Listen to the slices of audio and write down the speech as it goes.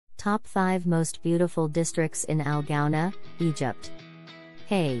Top 5 Most Beautiful Districts in Gouna, Egypt.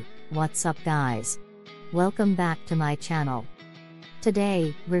 Hey, what's up guys? Welcome back to my channel.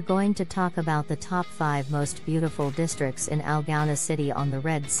 Today, we're going to talk about the top 5 most beautiful districts in Gouna city on the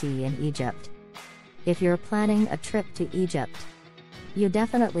Red Sea in Egypt. If you're planning a trip to Egypt, you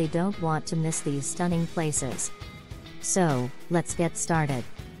definitely don't want to miss these stunning places. So, let's get started.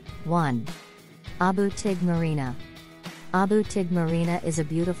 1. Abu Tig Marina. Abu Tig Marina is a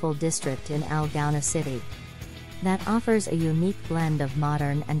beautiful district in Gouna city that offers a unique blend of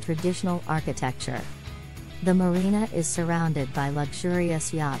modern and traditional architecture. The marina is surrounded by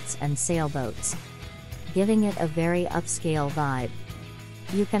luxurious yachts and sailboats, giving it a very upscale vibe.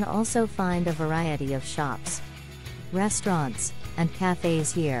 You can also find a variety of shops, restaurants, and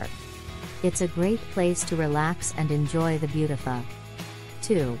cafes here. It's a great place to relax and enjoy the beautiful.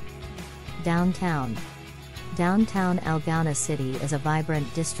 2. Downtown. Downtown Gouna city is a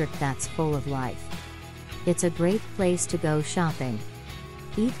vibrant district that's full of life. It's a great place to go shopping,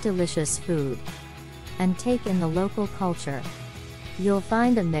 eat delicious food, and take in the local culture. You'll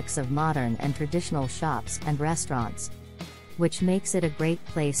find a mix of modern and traditional shops and restaurants, which makes it a great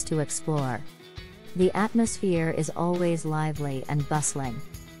place to explore. The atmosphere is always lively and bustling,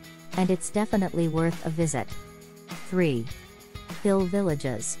 and it's definitely worth a visit. 3. Hill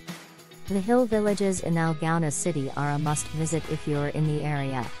Villages. The hill villages in Gouna city are a must-visit if you're in the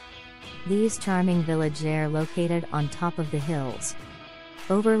area. These charming villages are located on top of the hills,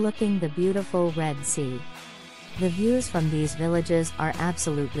 overlooking the beautiful Red Sea. The views from these villages are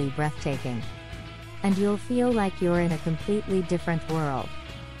absolutely breathtaking, and you'll feel like you're in a completely different world.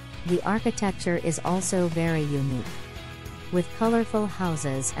 The architecture is also very unique, with colorful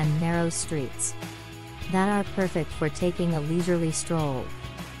houses and narrow streets that are perfect for taking a leisurely stroll.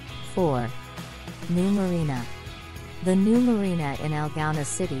 4. New Marina. The new marina in Gouna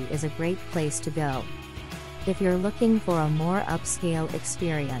city is a great place to go if you're looking for a more upscale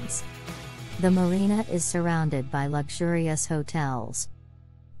experience. The marina is surrounded by luxurious hotels,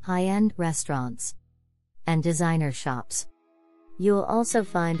 high-end restaurants, and designer shops. You'll also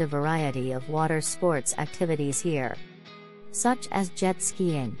find a variety of water sports activities here, such as jet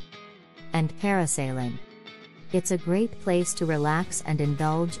skiing and parasailing. It's a great place to relax and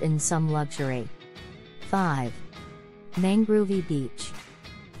indulge in some luxury. 5. Mangrove Beach.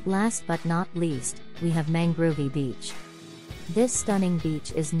 Last but not least, we have Mangrove Beach. This stunning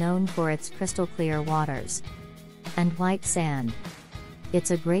beach is known for its crystal clear waters and white sand.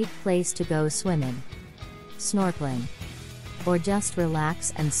 It's a great place to go swimming, snorkeling, or just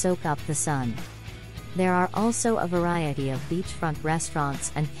relax and soak up the sun. There are also a variety of beachfront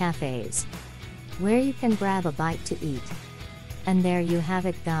restaurants and cafes where you can grab a bite to eat. And there you have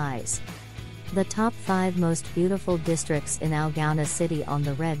it guys. The top 5 most beautiful districts in Gouna city on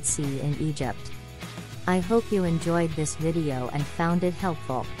the Red Sea in Egypt. I hope you enjoyed this video and found it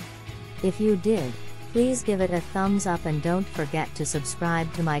helpful. If you did, please give it a thumbs up and don't forget to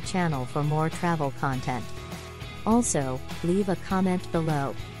subscribe to my channel for more travel content. Also, leave a comment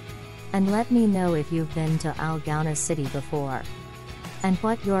below and let me know if you've been to Gouna city before and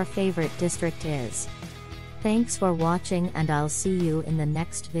what your favorite district is. Thanks for watching and I'll see you in the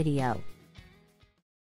next video.